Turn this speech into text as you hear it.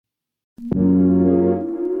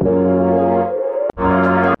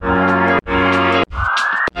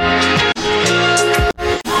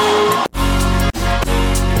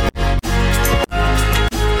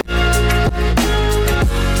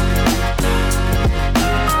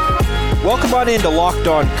Welcome on into Locked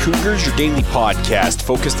On Cougars, your daily podcast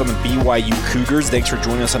focused on the BYU Cougars. Thanks for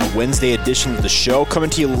joining us on a Wednesday edition of the show. Coming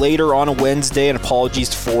to you later on a Wednesday, and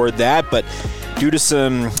apologies for that, but due to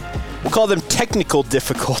some, we'll call them technical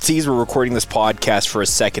difficulties, we're recording this podcast for a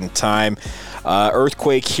second time.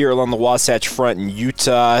 Earthquake here along the Wasatch Front in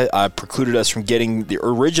Utah precluded us from getting the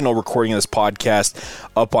original recording of this podcast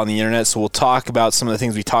up on the internet, so we'll talk about some of the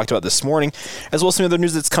things we talked about this morning, as well as some other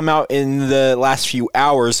news that's come out in the last few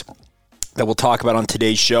hours that we'll talk about on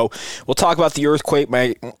today's show. We'll talk about the earthquake,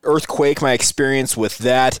 my experience with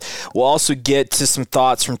that. We'll also get to some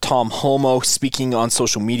thoughts from Tom Holmoe speaking on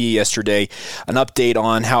social media yesterday, an update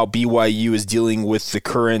on how BYU is dealing with the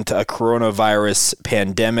current coronavirus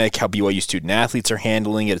pandemic, how BYU student athletes are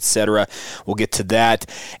handling it, etc. We'll get to that.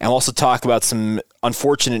 And we'll also talk about some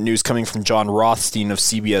unfortunate news coming from John Rothstein of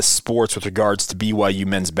CBS Sports with regards to BYU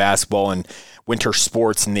men's basketball and winter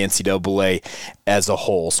sports in the NCAA as a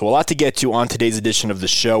whole. So a lot to get to on today's edition of the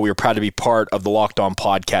show. We are proud to be part of the Locked On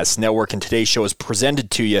Podcast Network, and today's show is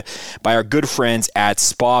presented to you by our good friends at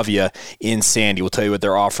Spavia in Sandy. We'll tell you what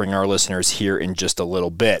they're offering our listeners here in just a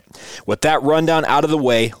little bit. With that rundown out of the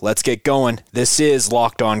way, let's get going. This is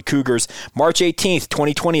Locked On Cougars, March 18th,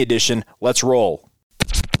 2020 edition. Let's roll.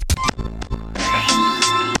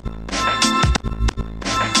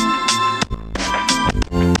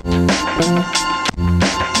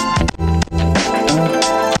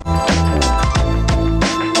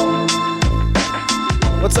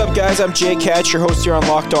 What's up, guys? I'm Jay Katz, your host here on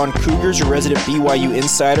Locked On Cougars, your resident BYU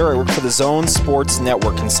insider. I work for the Zone Sports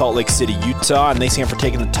Network in Salt Lake City, Utah, and thanks again for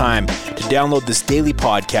taking the time to download this daily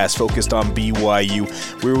podcast focused on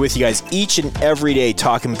BYU. We're with you guys each and every day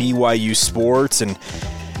talking BYU sports, and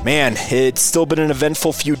man, it's still been an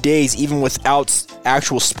eventful few days, even without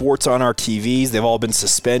actual sports on our TVs. They've all been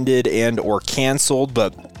suspended and or canceled,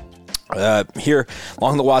 but here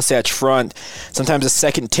along the Wasatch Front, sometimes a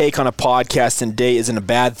second take on a podcast in a day isn't a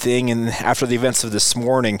bad thing, and after the events of this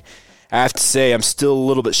morning, I have to say I'm still a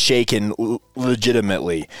little bit shaken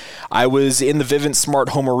legitimately. I was in the Vivint Smart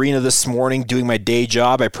Home Arena this morning doing my day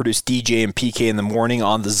job. I produce DJ and PK in the morning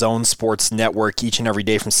on the Zone Sports Network each and every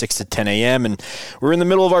day from 6 to 10 a.m., and we're in the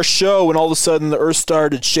middle of our show when all of a sudden the earth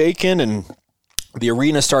started shaking and the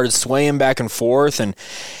arena started swaying back and forth. And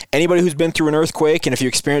anybody who's been through an earthquake, and if you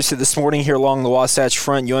experienced it this morning here along the Wasatch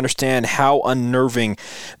Front, you understand how unnerving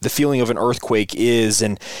the feeling of an earthquake is.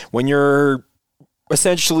 And when you're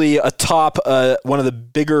essentially atop one of the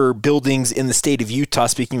bigger buildings in the state of Utah,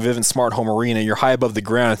 speaking of Vivint Smart Home Arena, you're high above the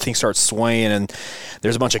ground and things start swaying, and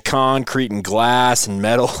there's a bunch of concrete and glass and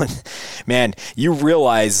metal, and man, you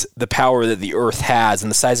realize the power that the earth has and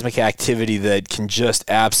the seismic activity that can just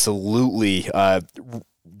absolutely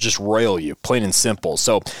just roil you, plain and simple.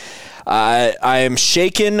 So I am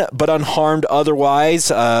shaken but unharmed otherwise.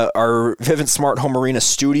 Our Vivint Smart Home Arena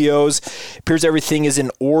studios, appears everything is in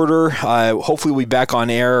order. Hopefully we'll be back on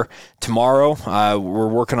air tomorrow. We're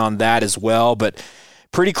working on that as well, but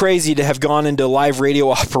pretty crazy to have gone into live radio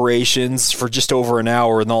operations for just over an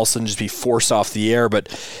hour and all of a sudden just be forced off the air. But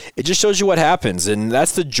it just shows you what happens, and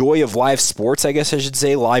that's the joy of live sports, I guess I should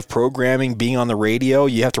say, live programming, being on the radio.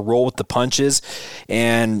 You have to roll with the punches,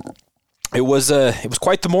 and it was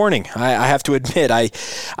quite the morning. I have to admit,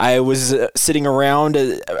 I was sitting around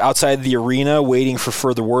outside the arena waiting for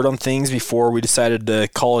further word on things before we decided to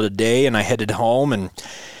call it a day, and I headed home. And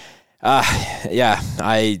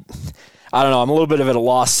I don't know. I'm a little bit of at a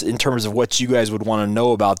loss in terms of what you guys would want to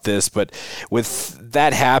know about this, but with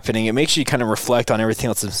that happening, it makes you kind of reflect on everything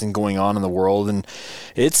else that's been going on in the world, and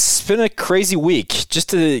it's been a crazy week. Just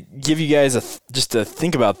to give you guys just to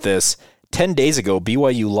think about this. 10 days ago,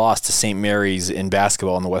 BYU lost to St. Mary's in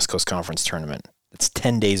basketball in the West Coast Conference Tournament. It's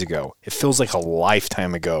 10 days ago. It feels like a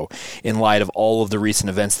lifetime ago in light of all of the recent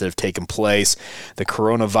events that have taken place, the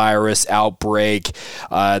coronavirus outbreak,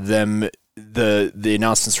 the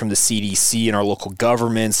announcements from the CDC and our local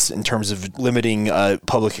governments in terms of limiting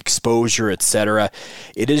public exposure, etc.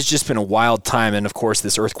 It has just been a wild time, and of course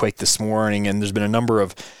this earthquake this morning, and there's been a number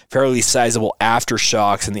of fairly sizable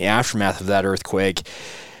aftershocks in the aftermath of that earthquake.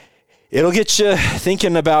 It'll get you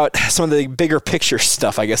thinking about some of the bigger picture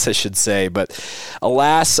stuff, I guess I should say. But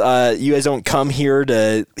alas, you guys don't come here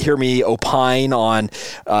to hear me opine on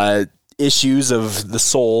issues of the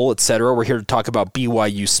soul, etc. We're here to talk about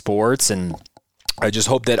BYU sports, and I just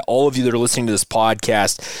hope that all of you that are listening to this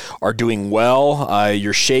podcast are doing well.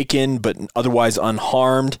 You're shaken, but otherwise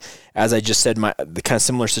unharmed. As I just said, the kind of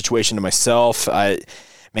similar situation to myself.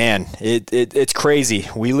 Man, it's crazy.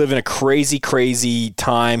 We live in a crazy, crazy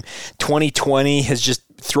time. 2020 has just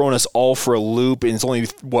thrown us all for a loop, and it's only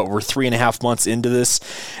we're 3.5 months into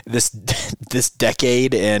this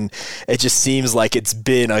decade, and it just seems like it's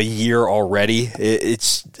been a year already.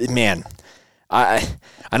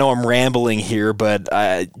 I know I'm rambling here, but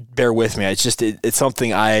bear with me. It's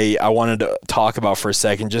something I wanted to talk about for a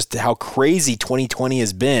second, just how crazy 2020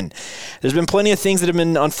 has been. There's been plenty of things that have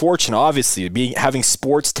been unfortunate, obviously. Having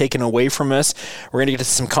sports taken away from us. We're going to get to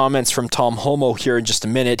some comments from Tom Homo here in just a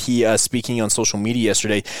minute. He, speaking on social media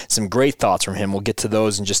yesterday, some great thoughts from him. We'll get to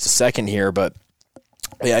those in just a second here, but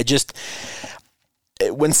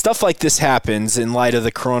when stuff like this happens, in light of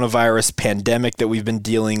the coronavirus pandemic that we've been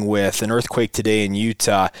dealing with, an earthquake today in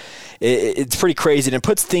Utah, it's pretty crazy, and it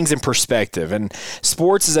puts things in perspective. And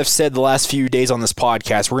sports, as I've said the last few days on this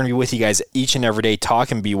podcast, we're going to be with you guys each and every day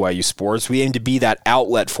talking BYU sports. We aim to be that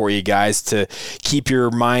outlet for you guys to keep your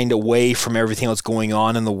mind away from everything that's going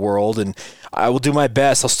on in the world, and I will do my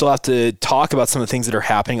best. I'll still have to talk about some of the things that are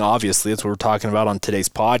happening. Obviously, that's what we're talking about on today's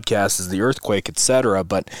podcast, is the earthquake, etc.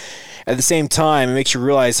 But at the same time, it makes you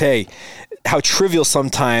realize, hey, how trivial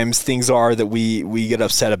sometimes things are that we get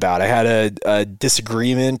upset about. I had a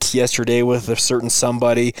disagreement yesterday with a certain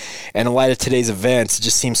somebody, and in light of today's events, it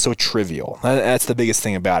just seems so trivial. That's the biggest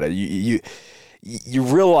thing about it. You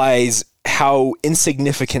realize how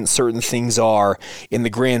insignificant certain things are in the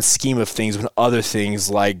grand scheme of things when other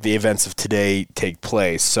things like the events of today take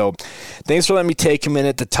place. So thanks for letting me take a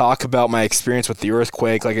minute to talk about my experience with the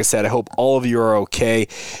earthquake. Like I said, I hope all of you are okay.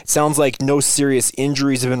 It sounds like no serious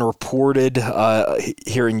injuries have been reported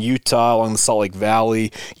here in Utah, along the Salt Lake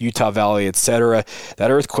Valley, Utah Valley, etc.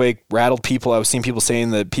 That earthquake rattled people. I was seeing people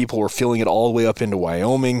saying that people were feeling it all the way up into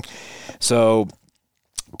Wyoming. So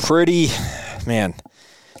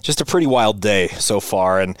just a pretty wild day so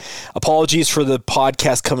far, and apologies for the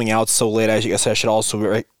podcast coming out so late. I guess I should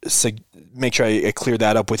also make sure I clear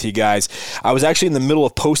that up with you guys. I was actually in the middle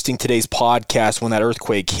of posting today's podcast when that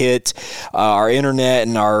earthquake hit. Our internet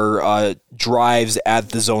and our drives at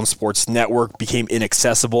the Zone Sports Network became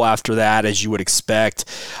inaccessible after that, as you would expect,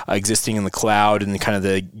 existing in the cloud and kind of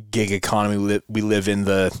the gig economy we live in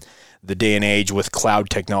the day and age with cloud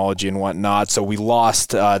technology and whatnot. So we lost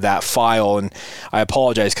that file, and I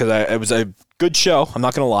apologize because it was a good show. I'm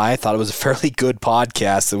not going to lie. I thought it was a fairly good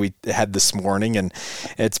podcast that we had this morning, and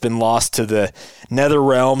it's been lost to the nether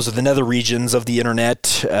realms or the nether regions of the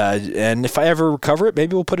internet. And if I ever recover it,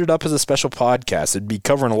 maybe we'll put it up as a special podcast. It'd be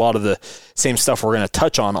covering a lot of the same stuff we're going to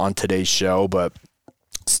touch on today's show, but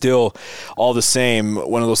still, all the same,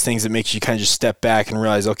 one of those things that makes you kind of just step back and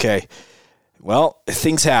realize, okay, well,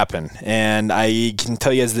 things happen, and I can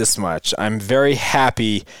tell you this much. I'm very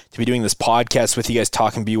happy to be doing this podcast with you guys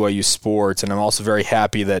talking BYU sports, and I'm also very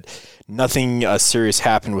happy that nothing serious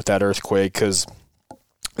happened with that earthquake, because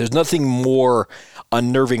there's nothing more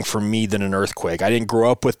unnerving for me than an earthquake. I didn't grow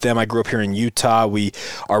up with them. I grew up here in Utah. We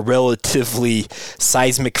are a relatively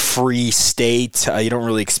seismic-free state. You don't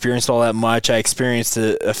really experience all that much. I experienced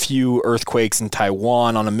a few earthquakes in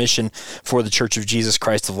Taiwan on a mission for the Church of Jesus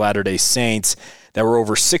Christ of Latter-day Saints that were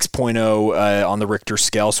over 6.0 on the Richter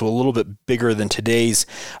scale, so a little bit bigger than today's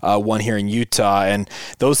one here in Utah. And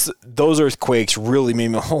those earthquakes really made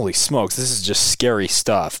me, holy smokes, this is just scary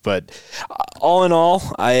stuff. But all in all,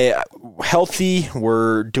 I healthy,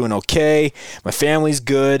 we're doing okay, my family's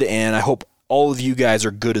good, and I hope all of you guys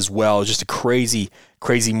are good as well. It's just a crazy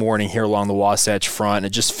morning here along the Wasatch Front. It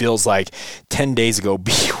just feels like 10 days ago,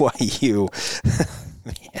 BYU...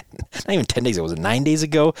 Man, not even 10 days ago. Was it 9 days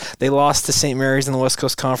ago? They lost to St. Mary's in the West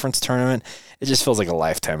Coast Conference tournament. It just feels like a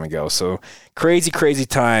lifetime ago. So crazy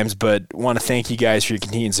times, but want to thank you guys for your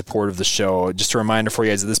continued support of the show. Just a reminder for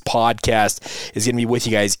you guys that this podcast is going to be with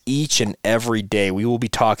you guys each and every day. We will be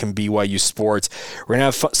talking BYU sports. We're going to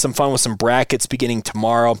have some fun with some brackets beginning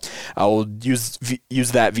tomorrow. I will use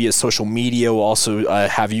that via social media. We'll also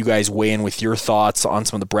have you guys weigh in with your thoughts on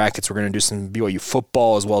some of the brackets. We're going to do some BYU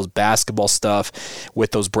football as well as basketball stuff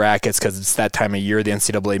with those brackets, because it's that time of year. The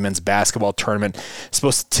NCAA men's basketball tournament is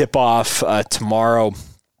supposed to tip off tomorrow.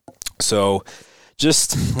 So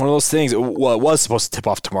just one of those things. Well, it was supposed to tip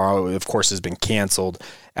off tomorrow. It, of course, has been canceled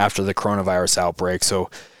after the coronavirus outbreak. So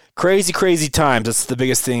crazy times. That's the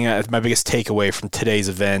biggest thing, my biggest takeaway from today's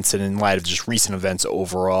events, and in light of just recent events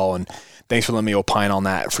overall. And Thanks for letting me opine on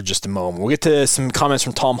that for just a moment. We'll get to some comments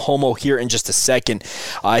from Tom Homo here in just a second.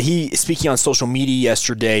 He, speaking on social media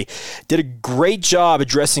yesterday, did a great job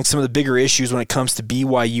addressing some of the bigger issues when it comes to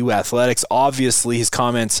BYU athletics. Obviously, his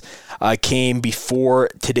comments came before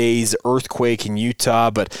today's earthquake in Utah,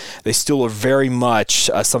 but they still are very much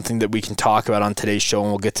something that we can talk about on today's show, and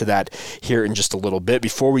we'll get to that here in just a little bit.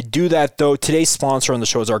 Before we do that, though, today's sponsor on the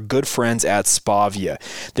show is our good friends at Spavia.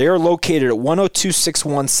 They are located at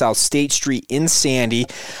 10261 South State Street in Sandy.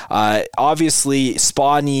 Obviously,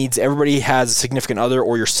 spa needs, everybody has a significant other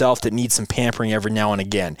or yourself that needs some pampering every now and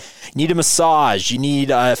again. You need a massage, you need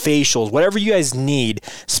facials, whatever you guys need,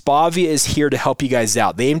 Spavia is here to help you guys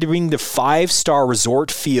out. They aim to bring the 5-star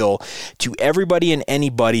resort feel to everybody and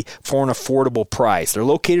anybody for an affordable price. They're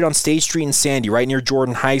located on State Street in Sandy, right near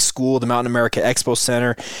Jordan High School, the Mountain America Expo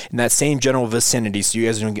Center, in that same general vicinity, so you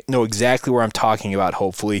guys know exactly where I'm talking about,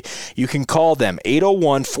 hopefully. You can call them,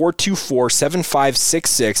 801-424-7566.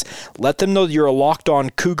 Let them know that you're a Locked On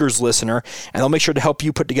Cougars listener, and they'll make sure to help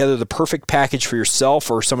you put together the perfect package for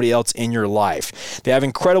yourself or somebody else in your life. They have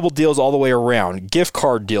incredible deals all the way around, gift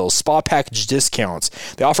card deals, spa package discounts.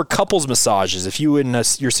 They offer couples massages. If you and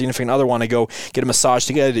your significant other want to go get a massage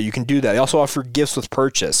together, you can do that. They also offer gifts with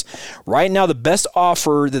purchase. Right now, the best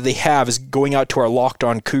offer that they have is going out to our Locked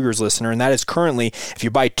On Cougars listener, and that is currently, if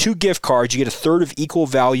you buy 2 gift cards, you get a third of equal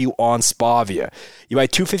value on Spavia. You buy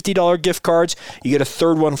 2 $50 gift cards, you get a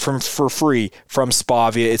third one for free from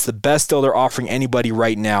Spavia. It's the best deal they're offering anybody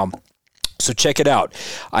right now. So check it out.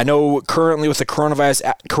 I know currently with the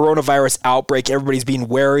coronavirus outbreak, everybody's being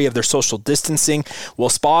wary of their social distancing. Well,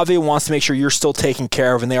 Spavia wants to make sure you're still taken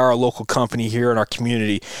care of, and they are a local company here in our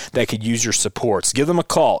community that could use your support. So give them a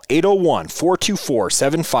call,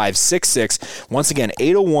 801-424-7566. Once again,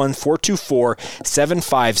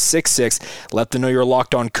 801-424-7566. Let them know you're a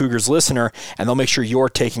Locked On Cougars listener, and they'll make sure you're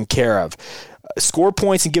taken care of. Score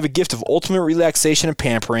points and give a gift of ultimate relaxation and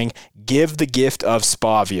pampering. Give the gift of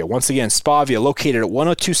Spavia. Once again, Spavia, located at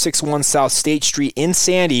 10261 South State Street in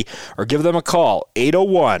Sandy, or give them a call,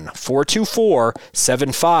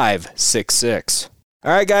 801-424-7566.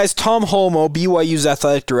 All right, guys, Tom Homo, BYU's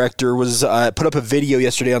athletic director, was put up a video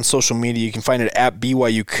yesterday on social media. You can find it at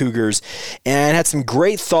BYU Cougars, and had some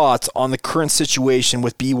great thoughts on the current situation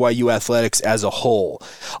with BYU athletics as a whole.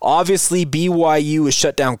 Obviously, BYU has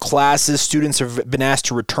shut down classes. Students have been asked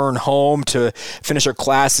to return home to finish their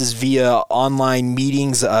classes via online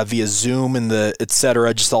meetings, via Zoom and et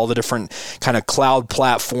cetera, just all the different kind of cloud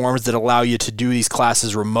platforms that allow you to do these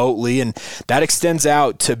classes remotely, and that extends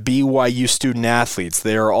out to BYU student athletes.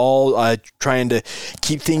 They are all trying to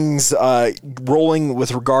keep things rolling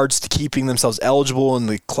with regards to keeping themselves eligible in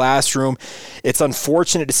the classroom. It's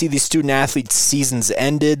unfortunate to see these student-athlete seasons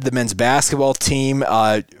ended. The men's basketball team,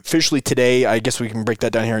 officially today, I guess we can break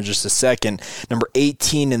that down here in just a second, number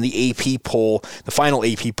 18 in the AP poll, the final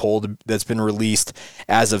AP poll that's been released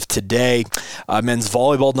as of today. Men's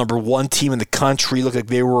volleyball, number 1 team in the country, looked like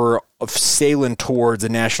they were sailing towards a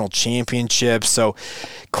national championship. So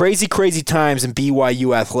crazy times in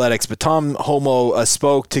BYU athletics. But Tom Homo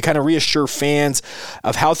spoke to kind of reassure fans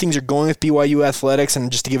of how things are going with BYU athletics,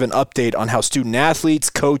 and just to give an update on how student athletes,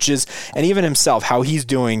 coaches, and even himself, how he's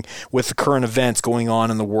doing with the current events going on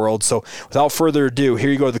in the world. So without further ado, here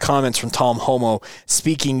you go, the comments from Tom Homo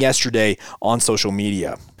speaking yesterday on social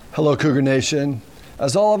media. Hello, Cougar Nation.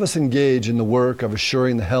 As all of us engage in the work of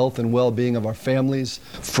assuring the health and well-being of our families,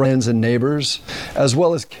 friends, and neighbors, as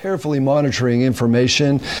well as carefully monitoring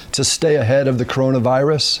information to stay ahead of the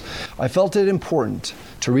coronavirus, I felt it important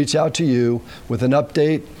to reach out to you with an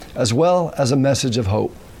update as well as a message of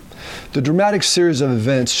hope. The dramatic series of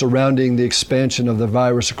events surrounding the expansion of the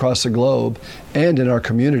virus across the globe and in our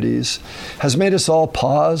communities has made us all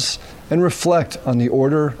pause and reflect on the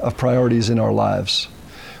order of priorities in our lives.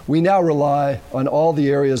 We now rely on all the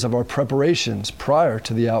areas of our preparations prior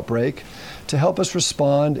to the outbreak to help us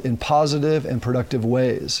respond in positive and productive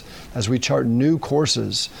ways as we chart new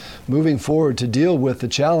courses moving forward to deal with the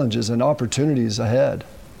challenges and opportunities ahead.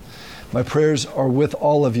 My prayers are with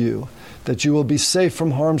all of you that you will be safe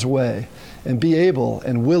from harm's way and be able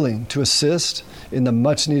and willing to assist in the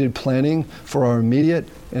much-needed planning for our immediate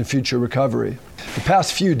and future recovery. The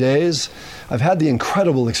past few days, I've had the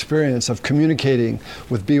incredible experience of communicating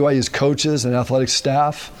with BYU's coaches and athletic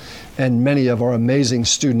staff and many of our amazing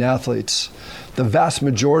student athletes. The vast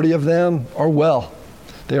majority of them are well.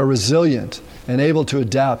 They are resilient and able to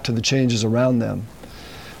adapt to the changes around them.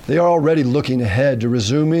 They are already looking ahead to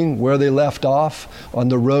resuming where they left off on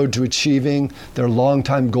the road to achieving their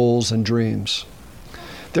longtime goals and dreams.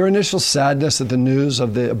 Their initial sadness at the news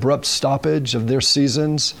of the abrupt stoppage of their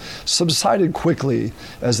seasons subsided quickly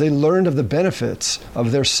as they learned of the benefits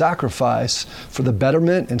of their sacrifice for the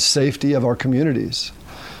betterment and safety of our communities.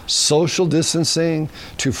 Social distancing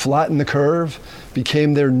to flatten the curve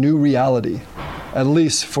became their new reality, at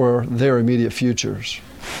least for their immediate futures.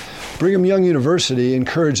 Brigham Young University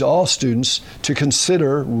encouraged all students to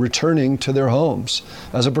consider returning to their homes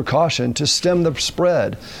as a precaution to stem the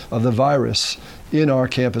spread of the virus in our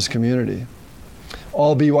campus community.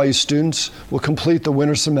 All BYU students will complete the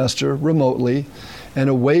winter semester remotely and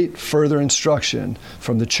await further instruction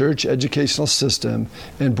from the church educational system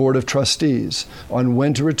and Board of Trustees on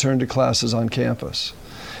when to return to classes on campus.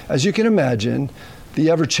 As you can imagine, the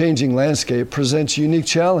ever-changing landscape presents unique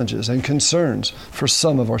challenges and concerns for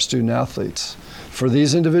some of our student athletes. For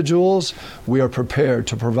these individuals, we are prepared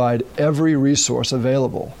to provide every resource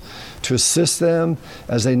available to assist them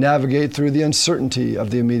as they navigate through the uncertainty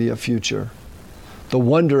of the immediate future. The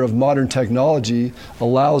wonder of modern technology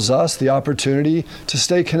allows us the opportunity to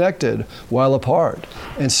stay connected while apart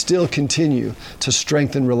and still continue to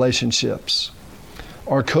strengthen relationships.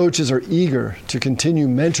 Our coaches are eager to continue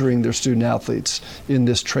mentoring their student athletes in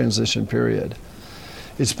this transition period.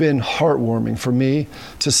 It's been heartwarming for me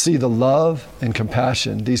to see the love and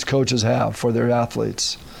compassion these coaches have for their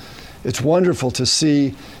athletes. It's wonderful to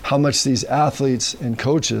see how much these athletes and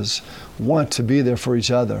coaches want to be there for each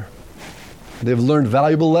other. They've learned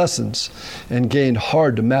valuable lessons and gained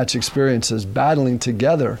hard-to-match experiences battling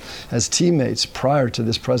together as teammates prior to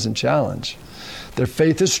this present challenge. Their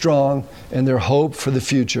faith is strong and their hope for the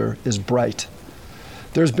future is bright.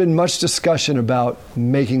 There's been much discussion about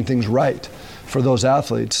making things right for those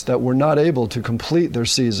athletes that were not able to complete their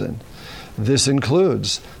season. This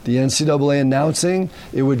includes the NCAA announcing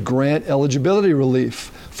it would grant eligibility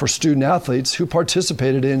relief for student athletes who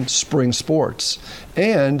participated in spring sports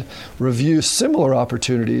and review similar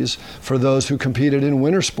opportunities for those who competed in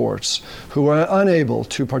winter sports who were unable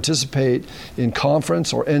to participate in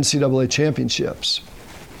conference or NCAA championships.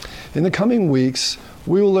 In the coming weeks,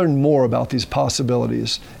 we will learn more about these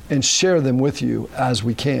possibilities and share them with you as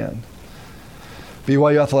we can.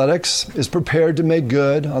 BYU Athletics is prepared to make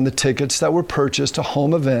good on the tickets that were purchased to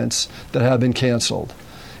home events that have been canceled.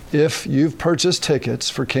 If you've purchased tickets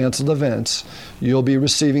for canceled events, you'll be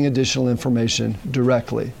receiving additional information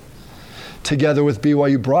directly. Together with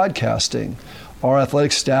BYU Broadcasting, our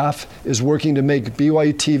athletic staff is working to make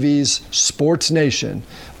BYU TV's Sports Nation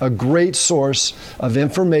a great source of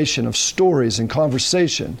information, of stories and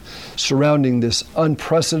conversation surrounding this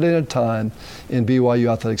unprecedented time in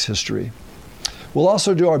BYU athletics history. We'll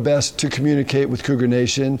also do our best to communicate with Cougar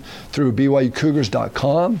Nation through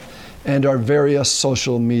BYUCougars.com and our various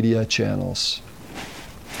social media channels.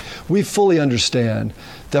 We fully understand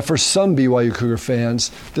that for some BYU Cougar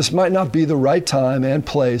fans, this might not be the right time and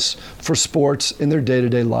place for sports in their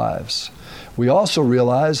day-to-day lives. We also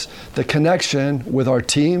realize that connection with our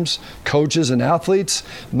teams, coaches, and athletes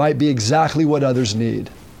might be exactly what others need.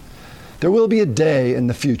 There will be a day in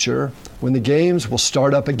the future when the games will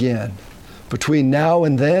start up again. Between now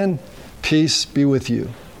and then, peace be with you.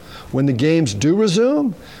 When the games do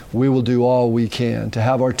resume, we will do all we can to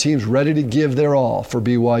have our teams ready to give their all for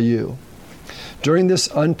BYU. During this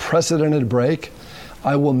unprecedented break,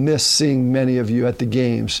 I will miss seeing many of you at the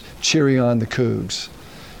games cheering on the Cougs.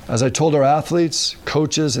 As I told our athletes,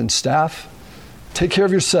 coaches, and staff, take care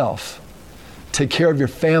of yourself, take care of your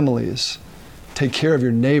families, take care of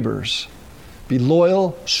your neighbors. Be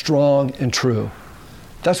loyal, strong, and true.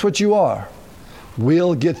 That's what you are.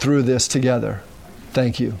 We'll get through this together.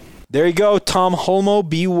 Thank you. There you go, Tom Holmoe,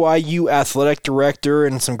 BYU Athletic Director,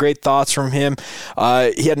 and some great thoughts from him.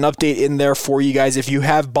 He had an update in there for you guys. If you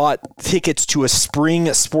have bought tickets to a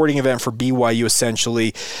spring sporting event for BYU,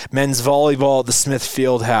 essentially, men's volleyball at the Smith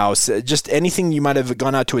Fieldhouse, just anything you might have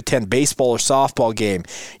gone out to attend, baseball or softball game,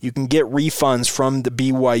 you can get refunds from the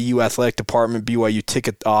BYU Athletic Department, BYU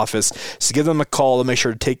ticket office. So give them a call. They'll make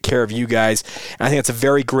sure to take care of you guys. And I think it's a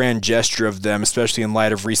very grand gesture of them, especially in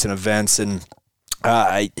light of recent events. And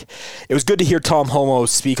it was good to hear Tom Holmoe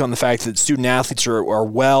speak on the fact that student athletes are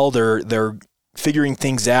well. They're figuring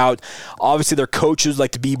things out. Obviously, their coaches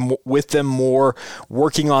like to be with them more,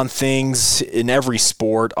 working on things in every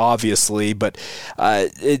sport, obviously. But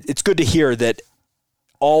it's good to hear that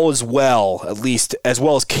all is well, at least as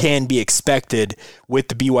well as can be expected with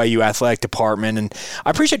the BYU athletic department. And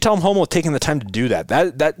I appreciate Tom Holmoe taking the time to do that.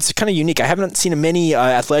 That's kind of unique. I haven't seen many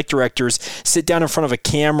athletic directors sit down in front of a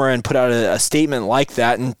camera and put out a statement like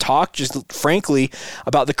that and talk just frankly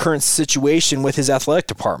about the current situation with his athletic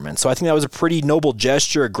department. So I think that was a pretty noble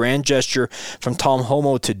gesture, a grand gesture from Tom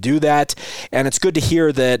Holmoe to do that. And it's good to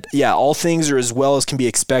hear that, all things are as well as can be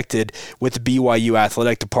expected with the BYU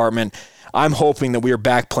athletic department. I'm hoping that we are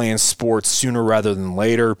back playing sports sooner rather than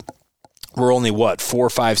later. We're only, 4,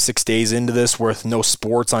 5, 6 days into this with no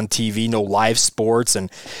sports on TV, no live sports. And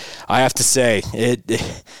I have to say,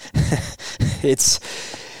 it's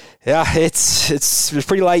a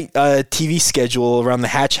pretty light TV schedule around the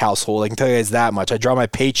Hatch household. I can tell you guys that much. I draw my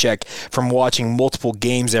paycheck from watching multiple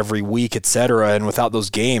games every week, etc. And without those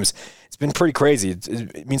games, it's been pretty crazy.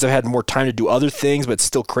 It means I've had more time to do other things, but it's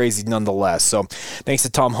still crazy nonetheless. So thanks to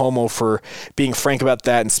Tom Holmoe for being frank about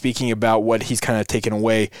that and speaking about what he's kind of taken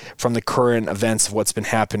away from the current events of what's been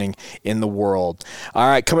happening in the world. All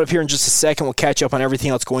right, coming up here in just a second, we'll catch up on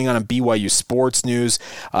everything else going on in BYU sports news.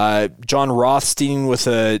 John Rothstein with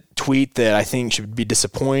a tweet that I think should be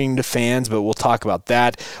disappointing to fans, but we'll talk about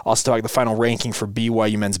that. Also talk the final ranking for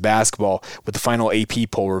BYU men's basketball with the final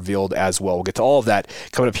AP poll revealed as well. We'll get to all of that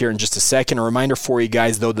coming up here in just a second. A reminder for you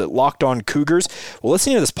guys, though, that Locked On Cougars,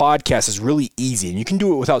 listening to this podcast is really easy, and you can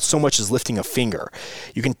do it without so much as lifting a finger.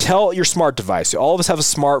 You can tell your smart device. All of us have a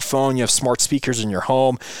smartphone. You have smart speakers in your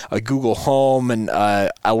home, a Google Home, and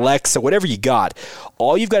Alexa, whatever you got.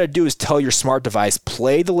 All you've got to do is tell your smart device,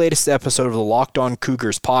 play the latest episode of the Locked On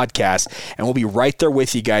Cougars podcast, and we'll be right there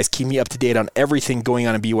with you guys, keeping you up to date on everything going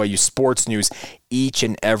on in BYU sports news each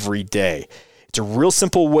and every day. It's a real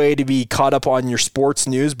simple way to be caught up on your sports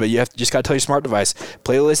news, but just got to tell your smart device,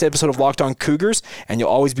 play the latest episode of Locked On Cougars, and you'll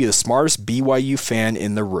always be the smartest BYU fan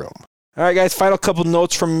in the room. All right, guys, final couple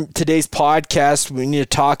notes from today's podcast. We need to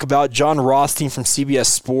talk about John Rothstein from CBS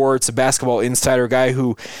Sports, a basketball insider guy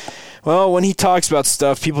who, when he talks about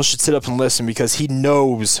stuff, people should sit up and listen because he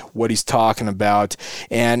knows what he's talking about.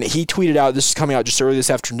 And he tweeted out, this is coming out just early this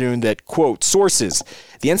afternoon, that, quote, sources,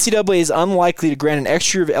 the NCAA is unlikely to grant an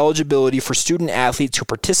extra year of eligibility for student athletes who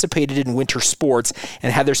participated in winter sports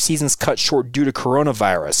and had their seasons cut short due to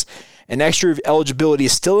coronavirus. An extra year of eligibility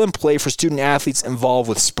is still in play for student athletes involved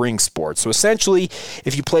with spring sports. So essentially,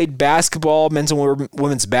 if you played basketball, men's and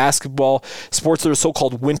women's basketball, sports that are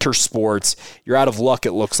so-called winter sports, you're out of luck,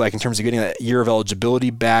 it looks like, in terms of getting that year of eligibility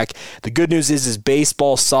back. The good news is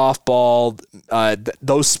baseball, softball,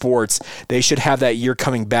 those sports, they should have that year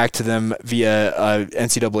coming back to them via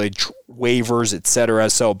NCAA waivers, etc.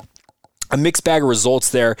 So a mixed bag of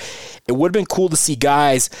results there. It would have been cool to see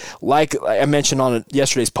guys like I mentioned on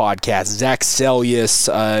yesterday's podcast, Zach Sellius,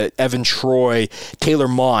 Evan Troy, Taylor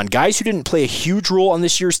Mon, guys who didn't play a huge role on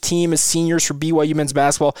this year's team as seniors for BYU men's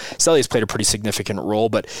basketball. Sellius played a pretty significant role,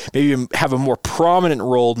 but maybe have a more prominent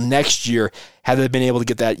role next year had they been able to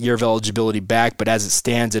get that year of eligibility back. But as it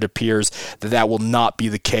stands, it appears that will not be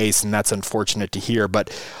the case, and that's unfortunate to hear.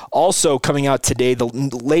 But also coming out today, the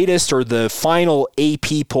latest or the final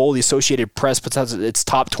AP poll, the Associated Press puts out its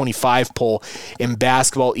top 25 poll in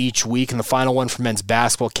basketball each week, and the final one for men's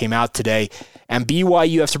basketball came out today. And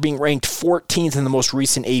BYU, after being ranked 14th in the most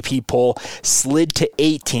recent AP poll, slid to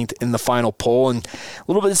 18th in the final poll. And a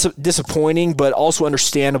little bit disappointing, but also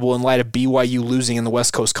understandable in light of BYU losing in the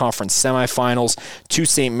West Coast Conference semifinals to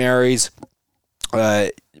St. Mary's.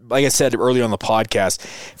 Like I said earlier on the podcast,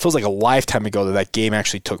 it feels like a lifetime ago that game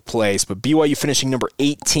actually took place. But BYU finishing number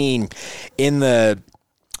 18 in the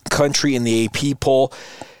country in the AP poll,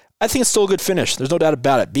 I think it's still a good finish. There's no doubt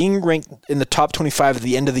about it. Being ranked in the top 25 at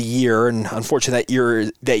the end of the year, and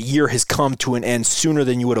unfortunately that year has come to an end sooner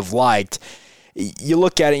than you would have liked. You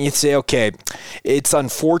look at it and you say, okay, it's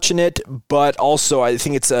unfortunate, but also I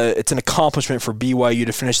think it's an accomplishment for BYU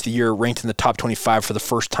to finish the year ranked in the top 25 for the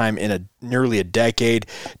first time in nearly a decade.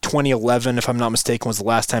 2011, if I'm not mistaken, was the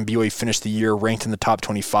last time BYU finished the year ranked in the top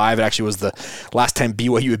 25. It actually was the last time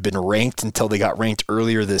BYU had been ranked until they got ranked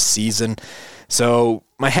earlier this season. So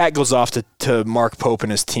my hat goes off to Mark Pope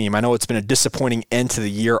and his team. I know it's been a disappointing end to the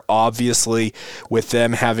year, obviously, with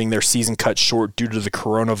them having their season cut short due to the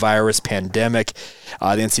coronavirus pandemic, the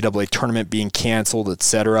NCAA tournament being canceled,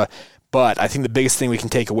 etc. But I think the biggest thing we can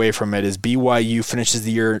take away from it is BYU finishes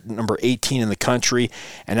the year number 18 in the country,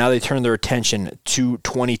 and now they turn their attention to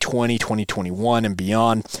 2020, 2021, and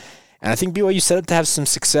beyond. And I think BYU set up to have some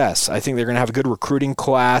success. I think they're going to have a good recruiting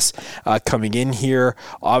class coming in here.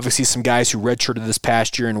 Obviously, some guys who redshirted this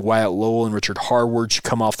past year in Wyatt Lowell and Richard Harward should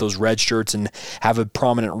come off those red shirts and have a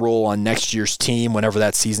prominent role on next year's team whenever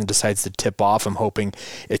that season decides to tip off. I'm hoping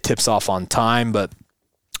it tips off on time, but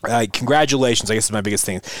Congratulations, I guess is my biggest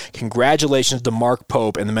thing. Congratulations to Mark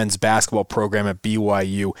Pope and the men's basketball program at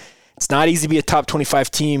BYU. It's not easy to be a top 25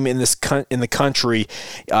 team in the country,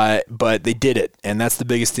 but they did it, and that's the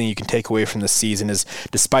biggest thing you can take away from the season is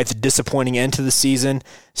despite the disappointing end to the season,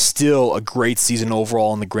 still a great season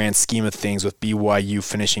overall in the grand scheme of things with BYU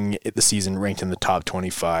finishing the season ranked in the top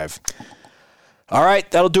 25. All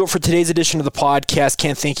right, that'll do it for today's edition of the podcast.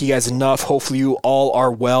 Can't thank you guys enough. Hopefully you all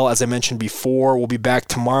are well. As I mentioned before, we'll be back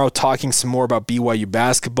tomorrow talking some more about BYU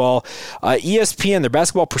basketball. ESPN, their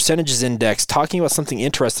basketball percentages index, talking about something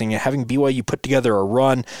interesting and having BYU put together a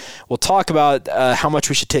run. We'll talk about how much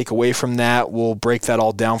we should take away from that. We'll break that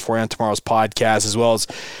all down for you on tomorrow's podcast, as well as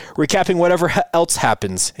recapping whatever else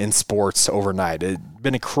happens in sports overnight. It's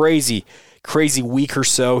been a crazy week or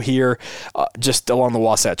so here, just along the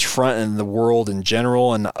Wasatch Front and the world in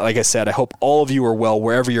general. And like I said, I hope all of you are well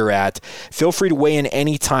wherever you're at. Feel free to weigh in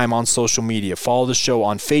anytime on social media. Follow the show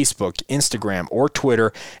on Facebook, Instagram, or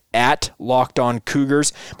Twitter at Locked On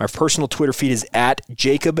Cougars. My personal Twitter feed is at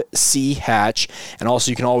Jacob C. Hatch. And also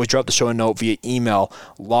you can always drop the show a note via email,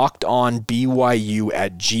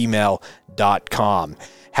 lockedonbyu@gmail.com.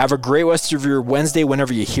 Have a great rest of your Wednesday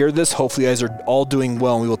whenever you hear this. Hopefully you guys are all doing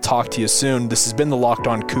well, and we will talk to you soon. This has been the Locked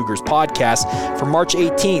On Cougars podcast for March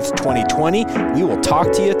 18th, 2020. We will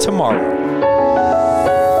talk to you tomorrow.